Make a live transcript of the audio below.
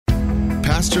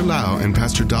Pastor Lau and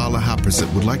Pastor Dala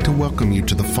Haprasit would like to welcome you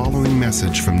to the following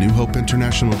message from New Hope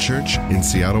International Church in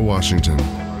Seattle, Washington.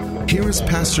 Here is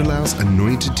Pastor Lau's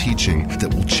anointed teaching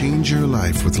that will change your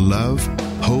life with love,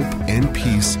 hope, and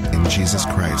peace in Jesus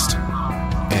Christ.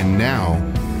 And now,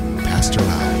 Pastor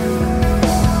Lau.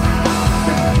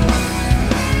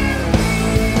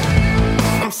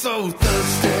 I'm so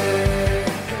thirsty.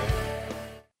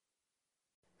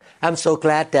 I'm so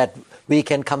glad that we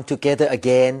can come together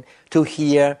again to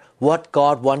hear what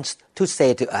God wants to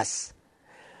say to us.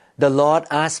 The Lord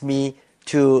asked me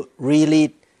to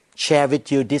really share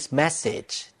with you this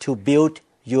message to build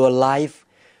your life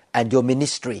and your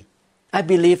ministry. I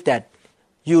believe that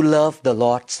you love the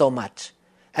Lord so much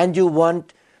and you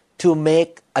want to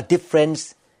make a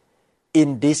difference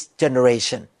in this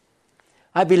generation.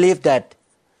 I believe that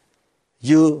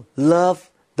you love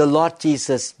the Lord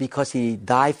Jesus because He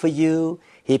died for you,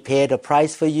 He paid a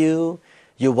price for you,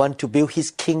 you want to build His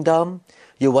kingdom,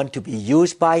 you want to be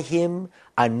used by Him,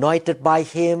 anointed by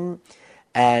Him,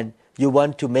 and you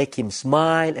want to make Him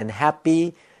smile and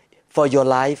happy for your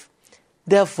life.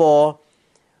 Therefore,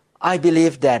 I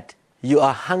believe that you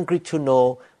are hungry to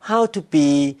know how to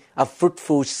be a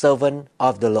fruitful servant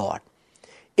of the Lord.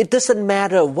 It doesn't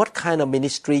matter what kind of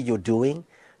ministry you're doing.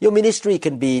 Your ministry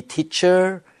can be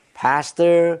teacher,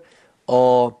 pastor,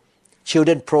 or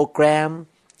children program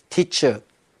teacher.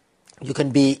 You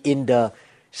can be in the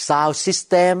sound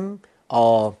system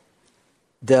or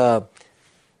the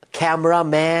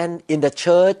cameraman in the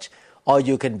church, or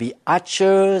you can be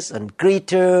ushers and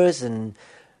greeters and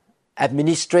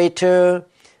administrator.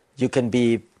 You can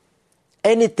be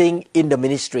anything in the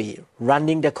ministry,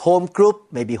 running the home group,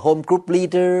 maybe home group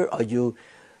leader, or you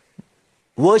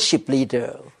worship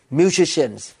leader,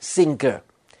 musicians, singer.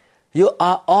 You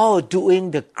are all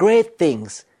doing the great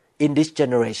things in this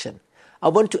generation. I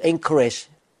want to encourage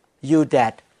you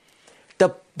that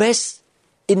the best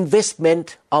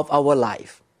investment of our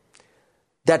life,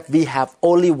 that we have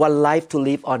only one life to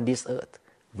live on this earth.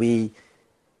 We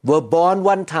were born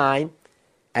one time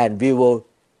and we will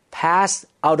pass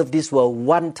out of this world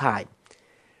one time.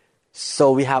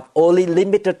 So we have only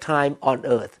limited time on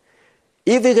earth.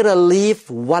 If we're going to live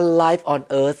one life on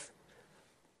earth,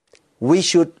 we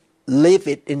should live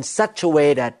it in such a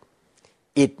way that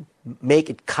it make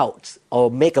it count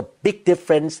or make a big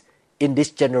difference in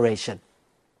this generation.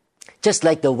 Just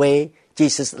like the way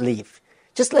Jesus lived.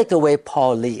 Just like the way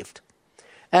Paul lived.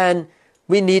 And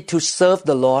we need to serve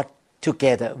the Lord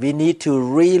together. We need to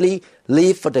really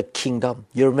live for the kingdom.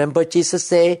 You remember Jesus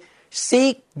say,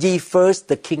 "Seek ye first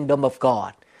the kingdom of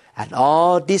God, and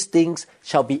all these things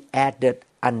shall be added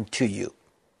unto you."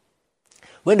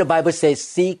 When the Bible says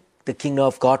seek the kingdom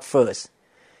of God first,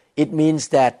 it means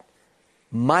that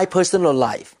my personal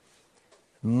life,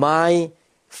 my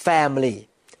family,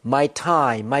 my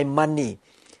time, my money,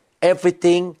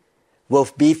 everything will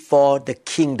be for the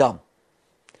kingdom.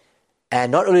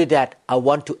 And not only that, I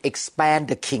want to expand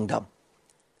the kingdom.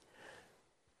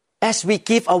 As we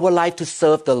give our life to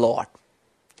serve the Lord,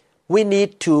 we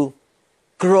need to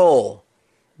grow,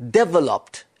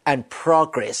 develop, and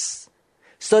progress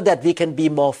so that we can be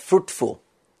more fruitful.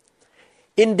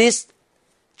 In this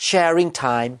sharing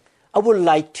time, I would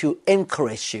like to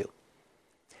encourage you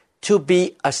to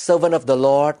be a servant of the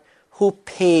Lord who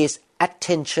pays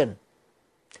attention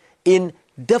in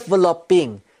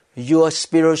developing your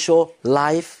spiritual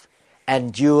life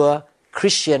and your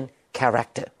Christian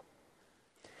character.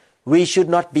 We should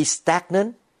not be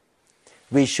stagnant.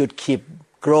 We should keep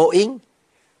growing,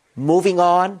 moving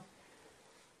on,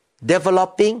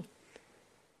 developing,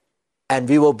 and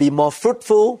we will be more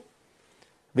fruitful.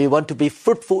 We want to be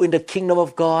fruitful in the kingdom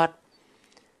of God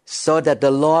so that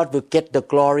the Lord will get the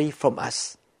glory from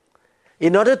us.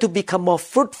 In order to become more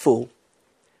fruitful,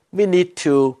 we need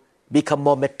to become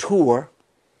more mature,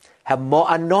 have more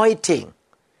anointing.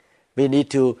 We need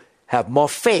to have more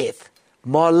faith,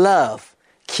 more love,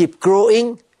 keep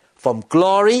growing from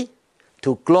glory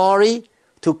to glory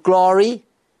to glory,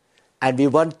 and we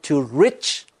want to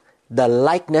reach the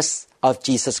likeness of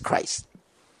Jesus Christ.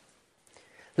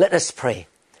 Let us pray.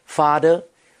 Father,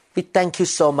 we thank you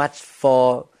so much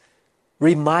for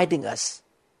reminding us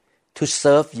to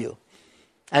serve you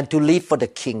and to live for the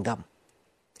kingdom.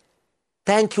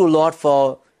 Thank you, Lord,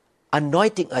 for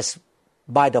anointing us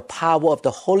by the power of the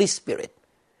Holy Spirit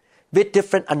with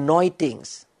different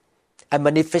anointings and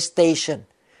manifestation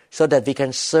so that we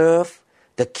can serve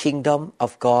the kingdom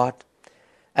of God.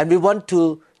 And we want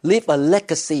to leave a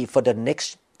legacy for the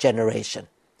next generation.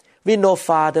 We know,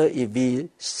 Father, if we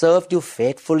serve you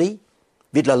faithfully,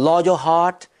 with a loyal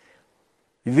heart,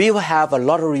 we will have a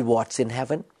lot of rewards in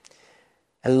heaven.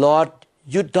 And Lord,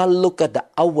 you don't look at the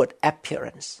outward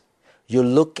appearance. You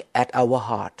look at our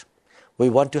heart. We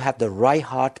want to have the right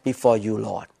heart before you,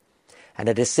 Lord. And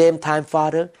at the same time,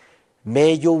 Father,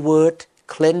 may your word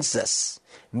cleanse us.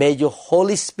 May your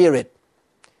Holy Spirit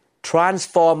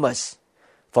transform us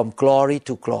from glory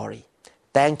to glory.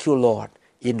 Thank you, Lord,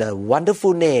 in the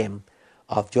wonderful name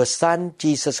of your Son,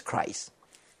 Jesus Christ.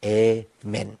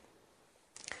 Amen.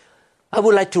 I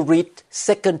would like to read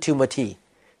 2 Timothy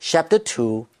chapter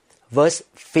 2, verse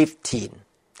 15.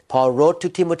 Paul wrote to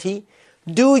Timothy,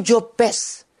 do your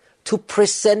best to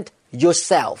present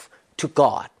yourself to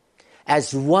God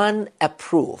as one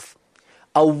approved,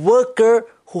 a worker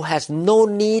who has no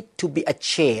need to be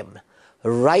ashamed,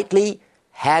 rightly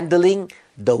handling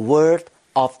the word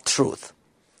of truth.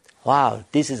 Wow,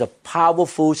 this is a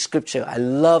powerful scripture. I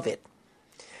love it.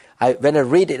 When I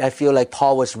read it, I feel like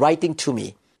Paul was writing to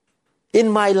me. In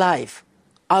my life,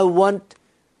 I want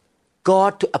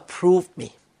God to approve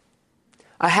me.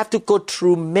 I have to go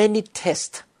through many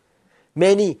tests,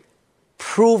 many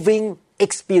proving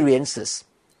experiences.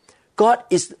 God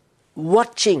is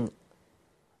watching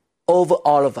over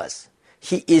all of us.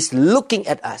 He is looking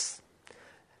at us.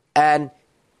 And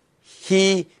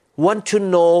He wants to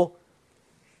know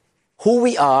who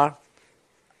we are,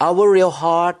 our real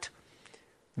heart,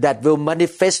 that will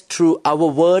manifest through our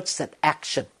words and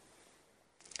action.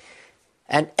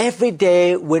 And every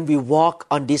day when we walk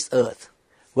on this earth,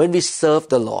 when we serve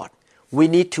the Lord, we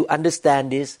need to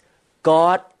understand this.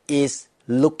 God is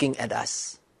looking at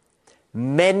us.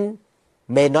 Men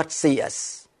may not see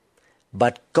us,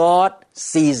 but God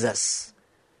sees us.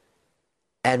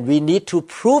 And we need to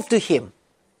prove to Him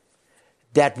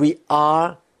that we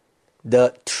are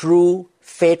the true,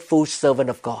 faithful servant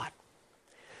of God.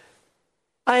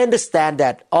 I understand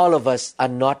that all of us are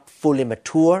not fully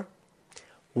mature.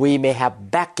 We may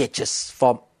have baggages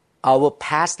from our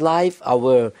past life,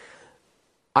 our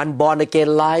unborn again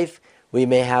life. We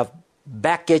may have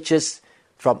baggages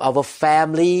from our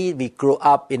family. We grew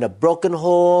up in a broken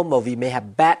home, or we may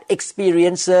have bad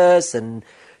experiences and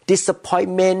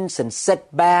disappointments and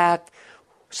setbacks.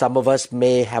 Some of us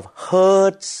may have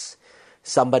hurts.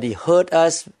 Somebody hurt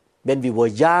us when we were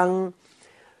young.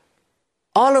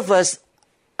 All of us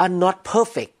are not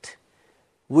perfect.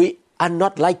 We are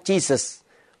not like Jesus.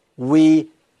 We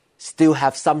still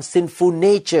have some sinful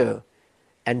nature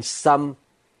and some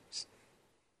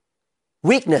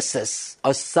weaknesses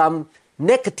or some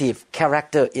negative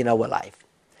character in our life.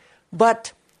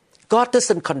 But God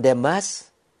doesn't condemn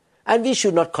us, and we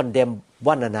should not condemn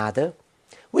one another.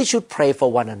 We should pray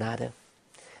for one another.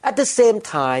 At the same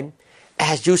time,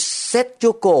 as you set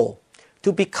your goal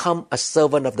to become a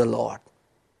servant of the Lord,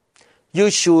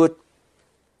 you should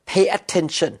pay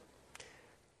attention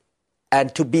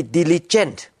and to be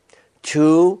diligent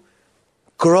to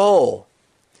grow,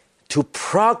 to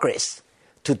progress,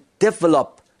 to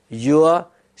develop your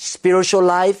spiritual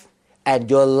life and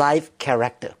your life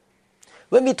character.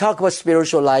 When we talk about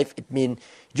spiritual life, it means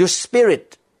your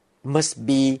spirit must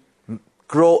be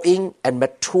growing and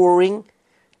maturing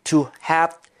to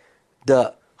have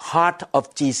the heart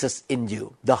of Jesus in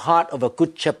you, the heart of a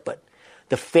good shepherd,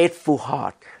 the faithful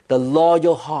heart, the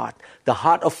loyal heart, the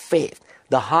heart of faith,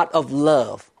 the heart of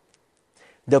love,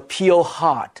 the pure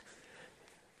heart.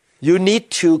 You need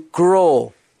to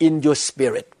grow in your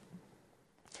spirit.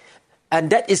 And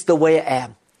that is the way I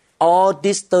am. All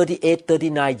these 38,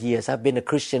 39 years, I've been a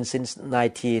Christian since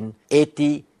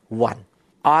 1981.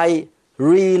 I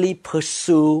really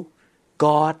pursue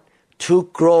God to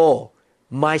grow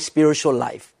my spiritual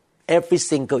life every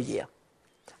single year.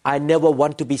 I never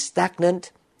want to be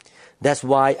stagnant. That's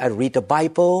why I read the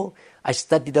Bible, I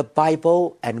study the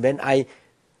Bible, and when I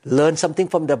learn something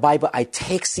from the Bible, I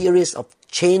take serious of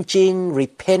changing,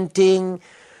 repenting.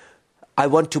 I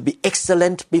want to be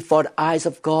excellent before the eyes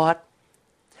of God.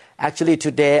 Actually,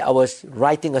 today I was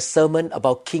writing a sermon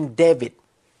about King David.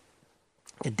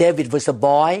 David was a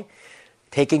boy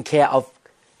taking care of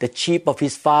the sheep of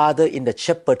his father in the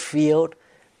shepherd field.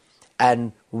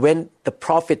 And when the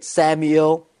prophet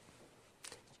Samuel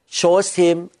chose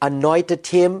him, anointed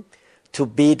him to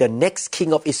be the next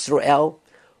king of Israel,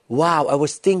 wow, I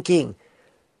was thinking,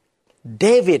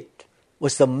 David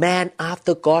was a man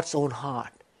after God's own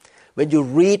heart. When you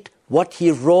read what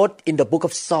he wrote in the book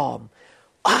of Psalms,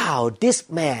 wow, this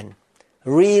man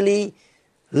really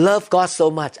loved God so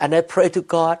much. And I pray to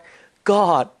God,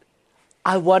 God,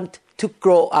 I want to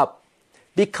grow up,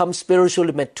 become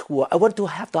spiritually mature. I want to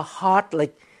have the heart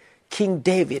like King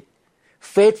David,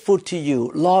 faithful to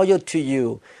you, loyal to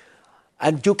you.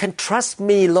 And you can trust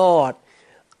me, Lord.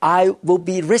 I will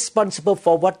be responsible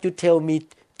for what you tell me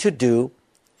to do.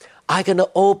 I'm going to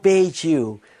obey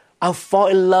you. I'll fall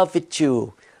in love with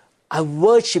you. I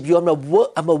worship you. I'm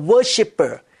a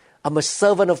worshiper. I'm a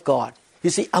servant of God. You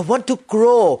see, I want to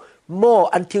grow more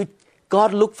until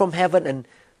God look from heaven and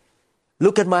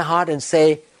look at my heart and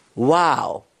say,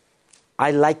 wow,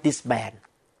 I like this man.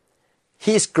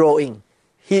 He is growing.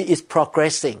 He is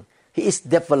progressing. He is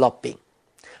developing.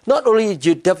 Not only do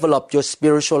you develop your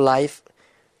spiritual life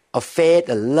of faith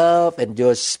and love and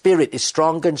your spirit is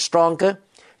stronger and stronger,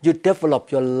 you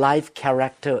develop your life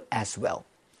character as well.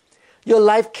 Your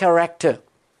life character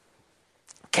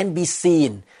can be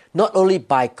seen not only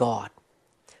by God,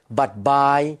 but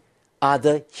by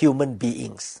other human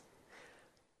beings.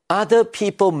 Other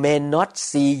people may not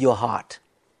see your heart.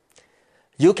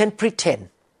 You can pretend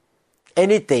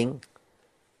anything,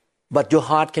 but your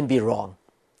heart can be wrong.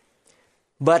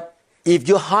 But if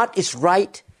your heart is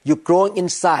right, you're growing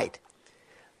inside.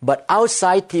 But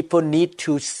outside, people need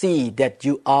to see that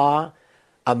you are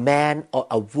a man or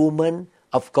a woman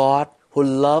of God who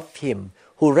love Him,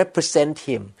 who represent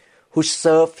Him, who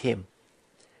serve Him,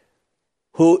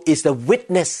 who is a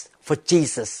witness for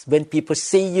Jesus. When people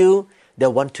see you, they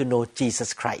want to know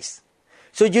Jesus Christ.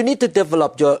 So you need to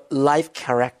develop your life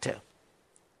character,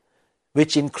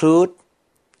 which include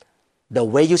the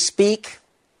way you speak,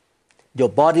 your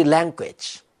body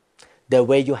language, the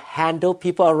way you handle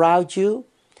people around you,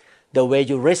 the way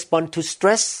you respond to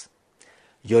stress,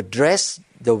 your dress,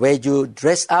 the way you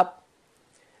dress up,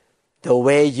 the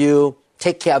way you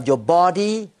take care of your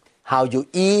body, how you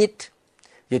eat.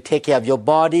 You take care of your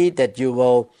body that you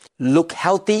will look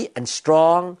healthy and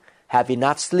strong, have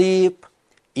enough sleep,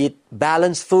 eat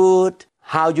balanced food,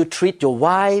 how you treat your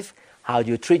wife, how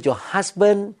you treat your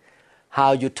husband,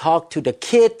 how you talk to the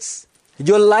kids.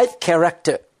 Your life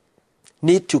character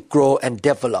need to grow and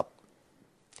develop.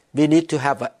 We need to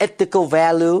have an ethical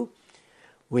value.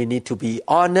 We need to be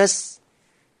honest,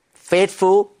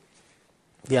 faithful.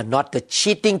 We are not the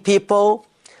cheating people,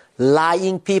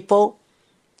 lying people,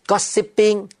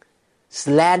 gossiping,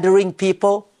 slandering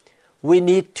people. We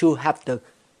need to have the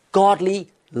godly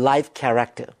life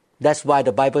character. That's why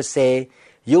the Bible says,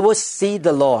 you will see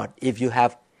the Lord if you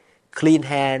have clean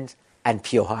hands and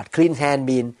pure heart. Clean hand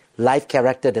means life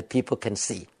character that people can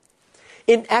see.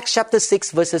 In Acts chapter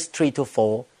 6 verses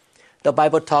 3-4, the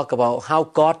Bible talks about how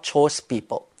God chose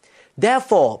people.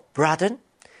 Therefore, brethren,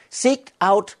 seek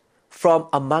out from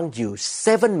among you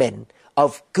 7 men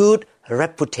of good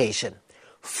reputation,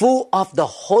 full of the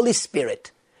Holy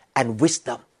Spirit and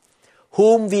wisdom,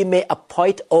 whom we may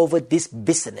appoint over this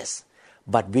business.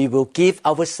 But we will give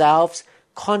ourselves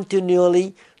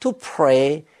continually to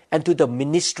pray and to the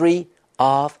ministry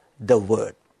of the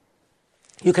word.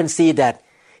 You can see that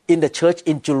in the church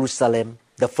in Jerusalem,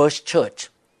 the first church,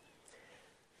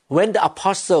 when the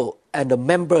apostle and the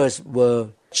members were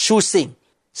choosing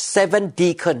 7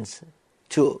 deacons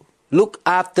to look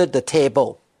after the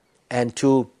table and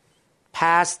to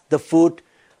pass the food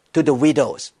to the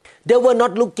widows, they were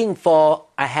not looking for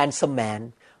a handsome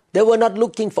man. They were not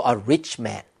looking for a rich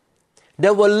man.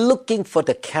 They were looking for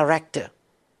the character.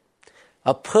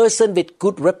 A person with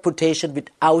good reputation with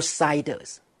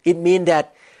outsiders. It means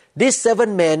that these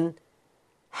 7 men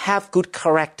have good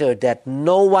character that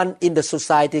no one in the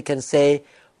society can say,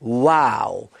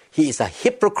 wow, he is a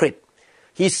hypocrite.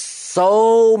 He's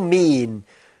so mean.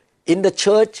 In the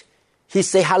church, he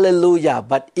say hallelujah,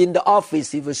 but in the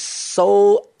office, he was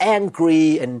so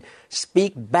angry and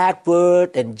speak bad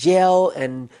word and yell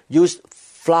and use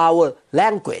flower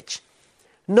language.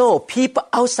 No, people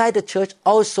outside the church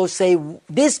also say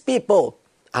these people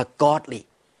are godly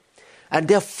and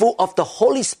they're full of the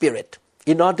Holy Spirit.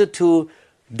 In order to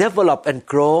develop and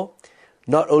grow,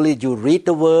 not only you read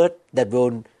the word that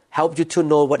will help you to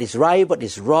know what is right, what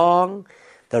is wrong,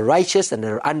 the righteous and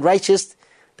the unrighteous,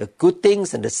 the good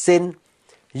things and the sin.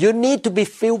 You need to be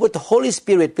filled with the Holy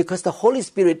Spirit, because the Holy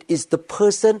Spirit is the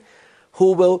person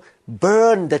who will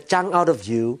burn the junk out of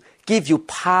you, give you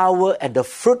power and the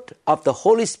fruit of the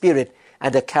Holy Spirit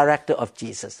and the character of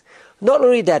Jesus. Not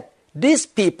only that, these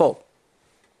people,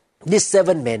 these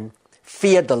 7 men,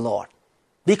 fear the Lord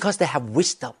because they have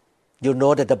wisdom. You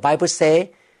know that the Bible says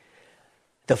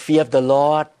the fear of the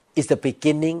Lord is the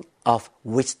beginning of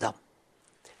wisdom.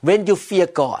 When you fear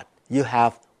God, you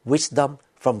have wisdom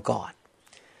from God.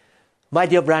 My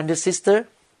dear brother and sister,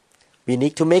 we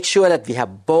need to make sure that we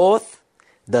have both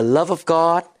the love of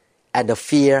God and the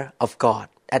fear of God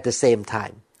at the same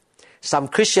time. Some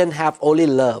Christians have only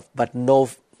love but no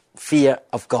fear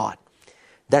of God.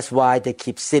 That's why they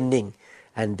keep sinning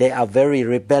and they are very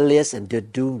rebellious and they're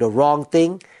doing the wrong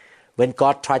thing. When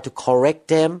God tries to correct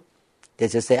them, they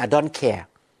just say, I don't care.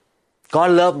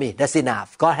 God loves me. That's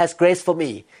enough. God has grace for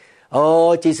me.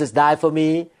 Oh, Jesus died for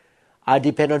me. I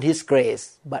depend on His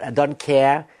grace, but I don't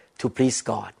care to please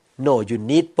God. No, you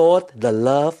need both the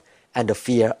love and the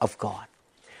fear of God.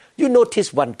 You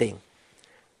notice one thing.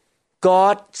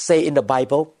 God say in the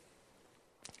Bible,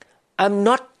 I'm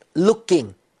not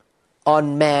looking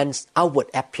on man's outward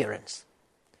appearance,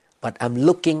 but I'm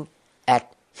looking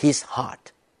at his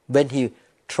heart. When he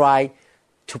tried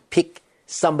to pick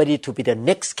somebody to be the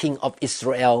next king of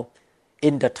Israel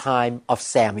in the time of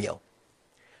Samuel.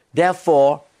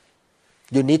 Therefore,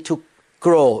 you need to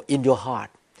grow in your heart.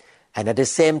 And at the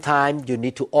same time, you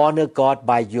need to honor God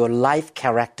by your life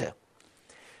character.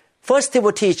 1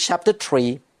 Timothy chapter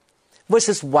 3,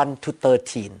 verses 1 to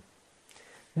 13.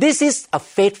 This is a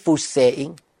faithful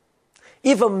saying.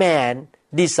 If a man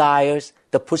desires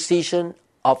the position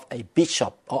of a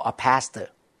bishop or a pastor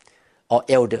or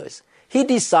elders, he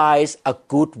desires a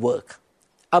good work.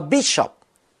 A bishop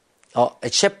or a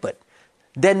shepherd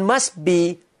then must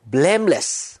be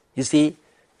blameless. You see,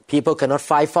 people cannot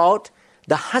find fault.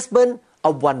 The husband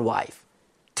of one wife,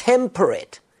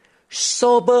 temperate,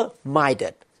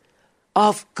 sober-minded,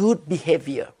 of good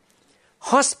behavior,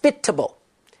 hospitable,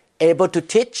 able to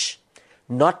teach,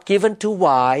 not given to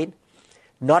wine,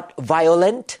 not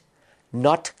violent,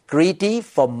 not greedy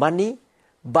for money,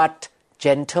 but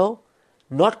gentle,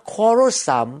 not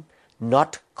quarrelsome,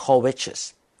 not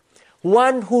covetous.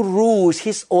 One who rules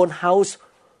his own house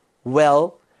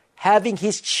well, having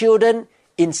his children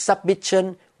in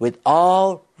submission with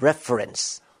all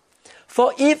reverence.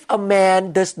 For if a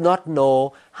man does not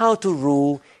know how to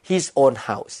rule his own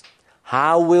house,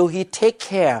 how will he take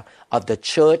care of the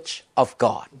church of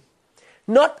God?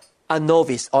 Not a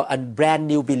novice or a brand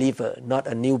new believer, not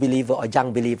a new believer or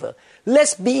young believer.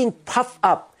 Lest being puffed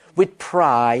up with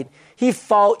pride, he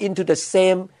fall into the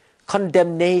same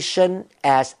condemnation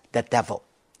as the devil.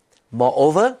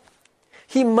 Moreover,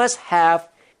 he must have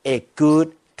a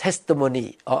good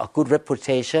testimony or a good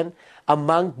reputation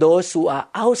among those who are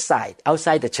outside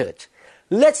the church,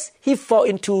 lest he fall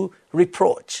into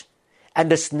reproach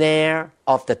and the snare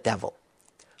of the devil.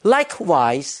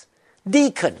 Likewise,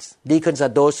 deacons are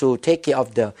those who take care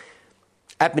of the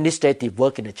administrative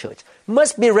work in the church,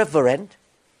 must be reverent.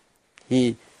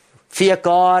 He fear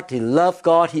God, he love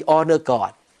God, he honor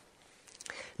God.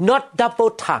 Not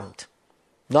double-tongued,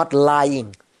 not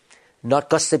lying, not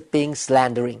gossiping,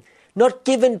 slandering, not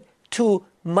given too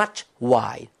much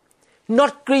wine,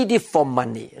 not greedy for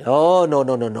money. Oh,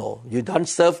 no. You don't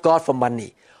serve God for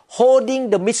money. Holding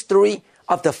the mystery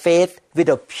of the faith with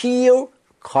a pure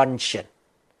conscience.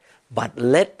 But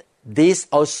let this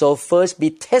also first be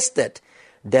tested,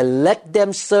 then let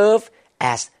them serve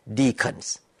as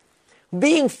deacons.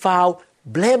 Being found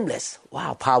blameless.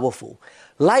 Wow, powerful.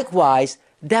 Likewise,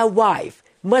 their wife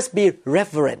must be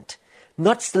reverent,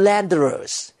 not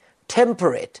slanderers,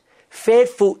 temperate,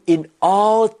 faithful in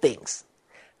all things.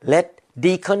 Let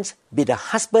deacons be the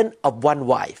husband of one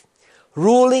wife,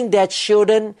 ruling their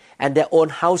children and their own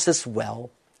houses well.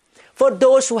 For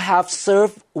those who have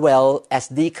served well as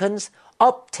deacons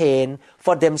obtain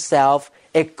for themselves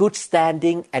a good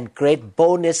standing and great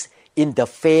boldness in the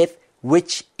faith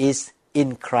which is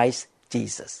in Christ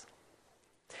Jesus.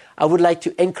 I would like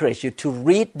to encourage you to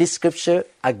read this scripture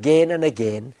again and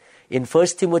again in 1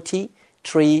 Timothy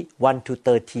 3, 1 to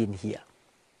 13 here.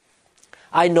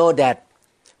 I know that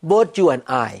both you and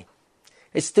I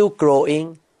is still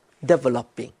growing,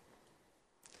 developing.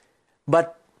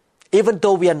 But even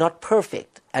though we are not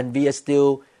perfect and we are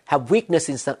still have weakness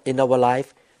in our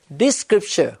life, this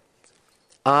scripture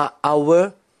are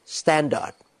our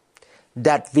standard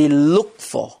that we look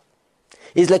for.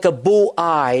 It's like a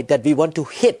bullseye that we want to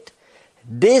hit.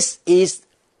 This is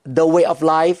the way of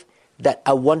life that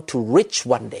I want to reach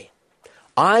one day.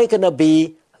 I'm going to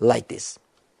be like this.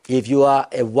 If you are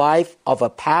a wife of a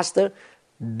pastor,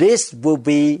 this will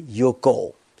be your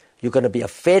goal. You're going to be a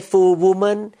faithful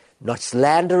woman, not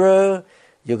slanderer.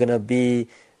 You're going to be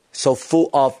so full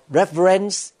of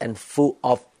reverence and full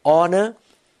of honor.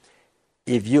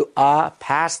 If you are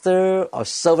pastor or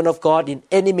servant of God in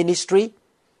any ministry,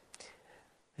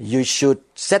 you should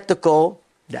set the goal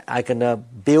that I'm going to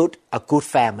build a good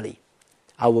family.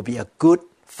 I will be a good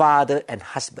father and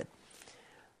husband.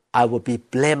 I will be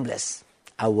blameless.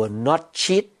 I will not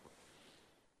cheat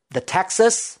the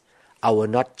taxes. I will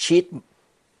not cheat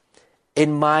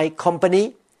in my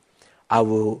company. I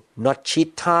will not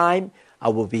cheat time. I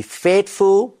will be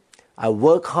faithful. I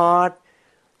work hard.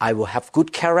 I will have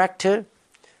good character.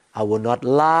 I will not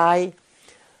lie.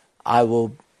 I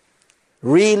will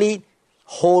really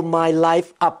hold my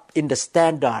life up in the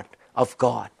standard of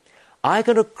God. I'm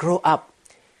going to grow up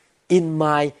in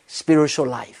my spiritual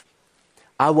life.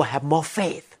 I will have more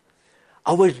faith.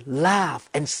 I will laugh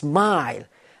and smile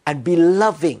and be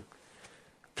loving.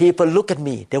 People look at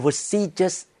me. They will see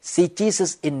Jesus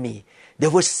in me. They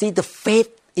will see the faith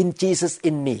in Jesus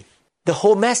in me. The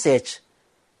whole message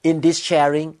in this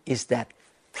sharing is that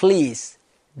please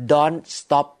don't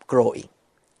stop growing.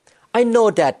 I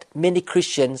know that many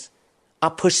Christians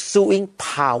are pursuing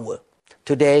power.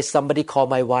 Today, somebody called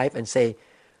my wife and say,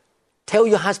 tell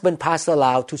your husband, Pastor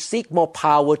Lau, to seek more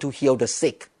power to heal the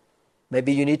sick.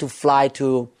 Maybe you need to fly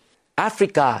to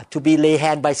Africa to be laid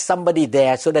hand by somebody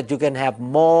there so that you can have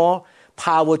more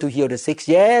power to heal the sick.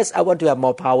 Yes, I want to have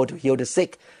more power to heal the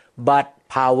sick. But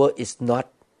power is not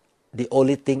the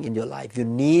only thing in your life. You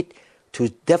need to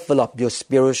develop your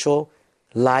spiritual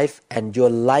life and your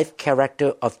life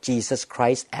character of Jesus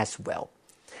Christ as well.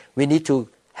 We need to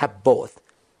have both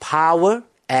power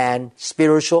and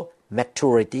spiritual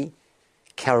maturity,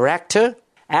 character.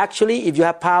 Actually, if you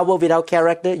have power without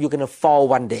character, you're going to fall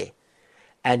one day.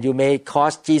 And you may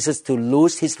cause Jesus to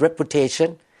lose his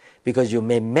reputation because you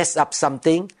may mess up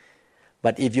something.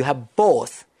 But if you have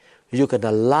both, you're going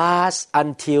to last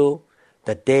until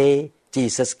the day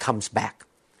Jesus comes back.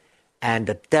 And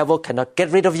the devil cannot get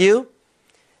rid of you,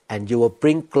 and you will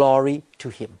bring glory to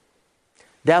him.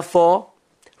 Therefore,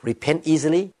 repent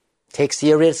easily, take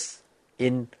serious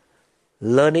in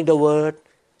learning the word,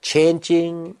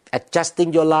 changing,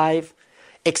 adjusting your life,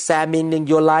 examining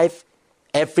your life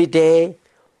every day.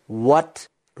 What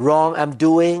wrong I'm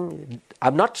doing.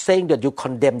 I'm not saying that you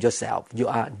condemn yourself.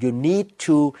 You need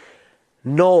to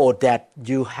know that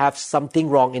you have something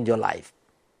wrong in your life.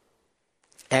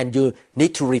 And you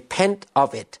need to repent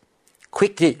of it.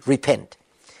 Quickly repent.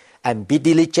 And be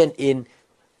diligent in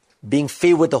being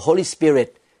filled with the Holy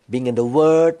Spirit, being in the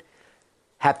Word,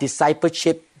 have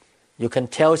discipleship. You can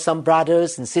tell some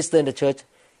brothers and sisters in the church,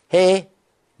 hey,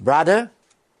 brother,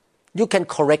 you can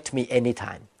correct me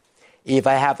anytime. If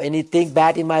I have anything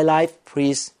bad in my life,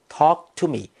 please talk to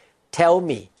me. Tell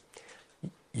me.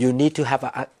 You need to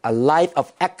have a life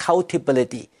of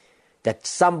accountability that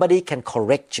somebody can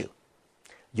correct you.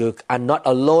 You are not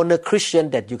a loner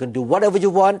Christian that you can do whatever you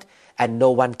want and no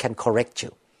one can correct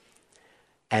you.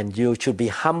 And you should be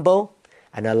humble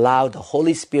and allow the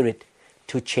Holy Spirit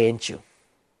to change you.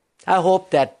 I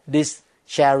hope that this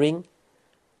sharing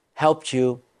helped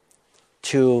you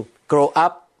to grow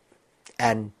up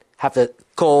and have the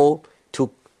goal to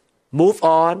move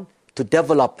on, to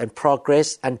develop and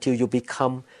progress until you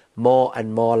become more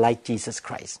and more like Jesus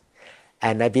Christ.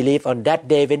 And I believe on that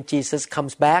day when Jesus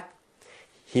comes back,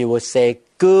 he will say,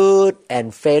 good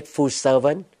and faithful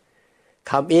servant,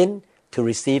 come in to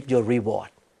receive your reward.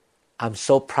 I'm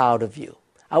so proud of you.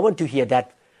 I want to hear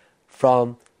that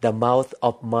from the mouth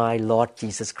of my Lord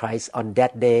Jesus Christ on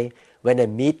that day when I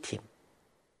meet him.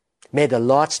 May the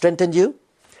Lord strengthen you.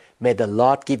 May the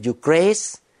Lord give you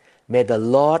grace. May the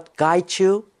Lord guide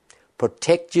you,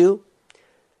 protect you.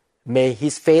 May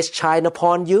his face shine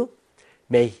upon you.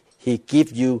 May he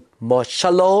give you more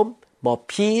shalom, more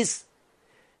peace.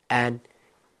 And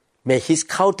may his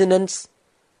countenance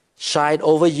shine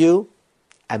over you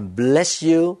and bless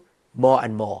you more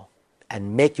and more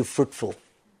and make you fruitful.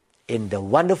 In the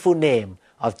wonderful name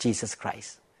of Jesus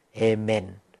Christ.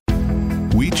 Amen.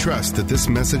 We trust that this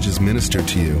message is ministered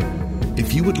to you.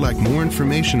 If you would like more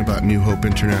information about New Hope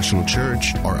International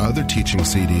Church or other teaching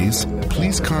CDs,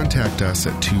 please contact us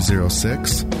at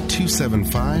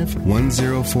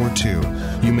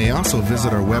 206-275-1042. You may also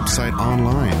visit our website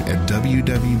online at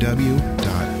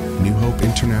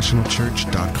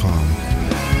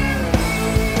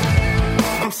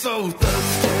www.newhopeinternationalchurch.com. I'm so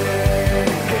thirsty.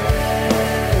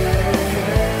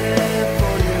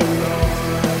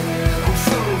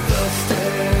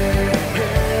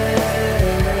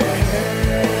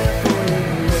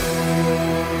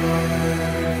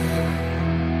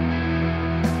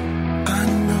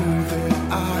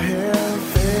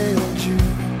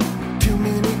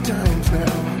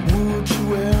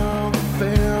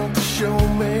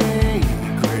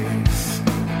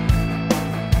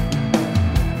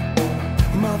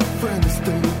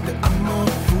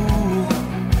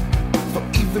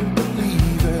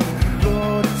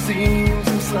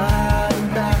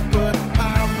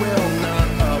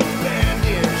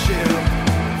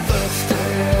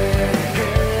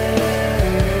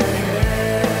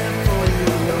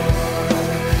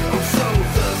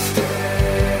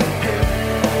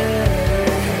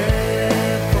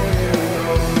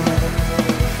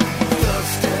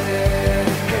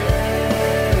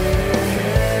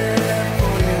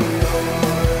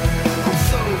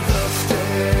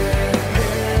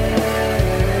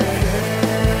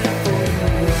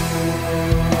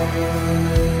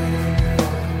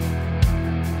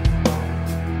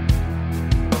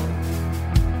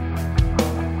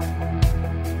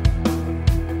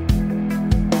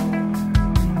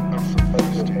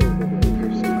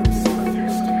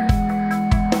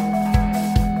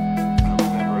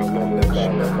 Real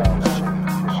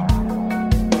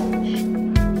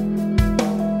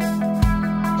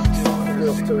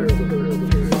story.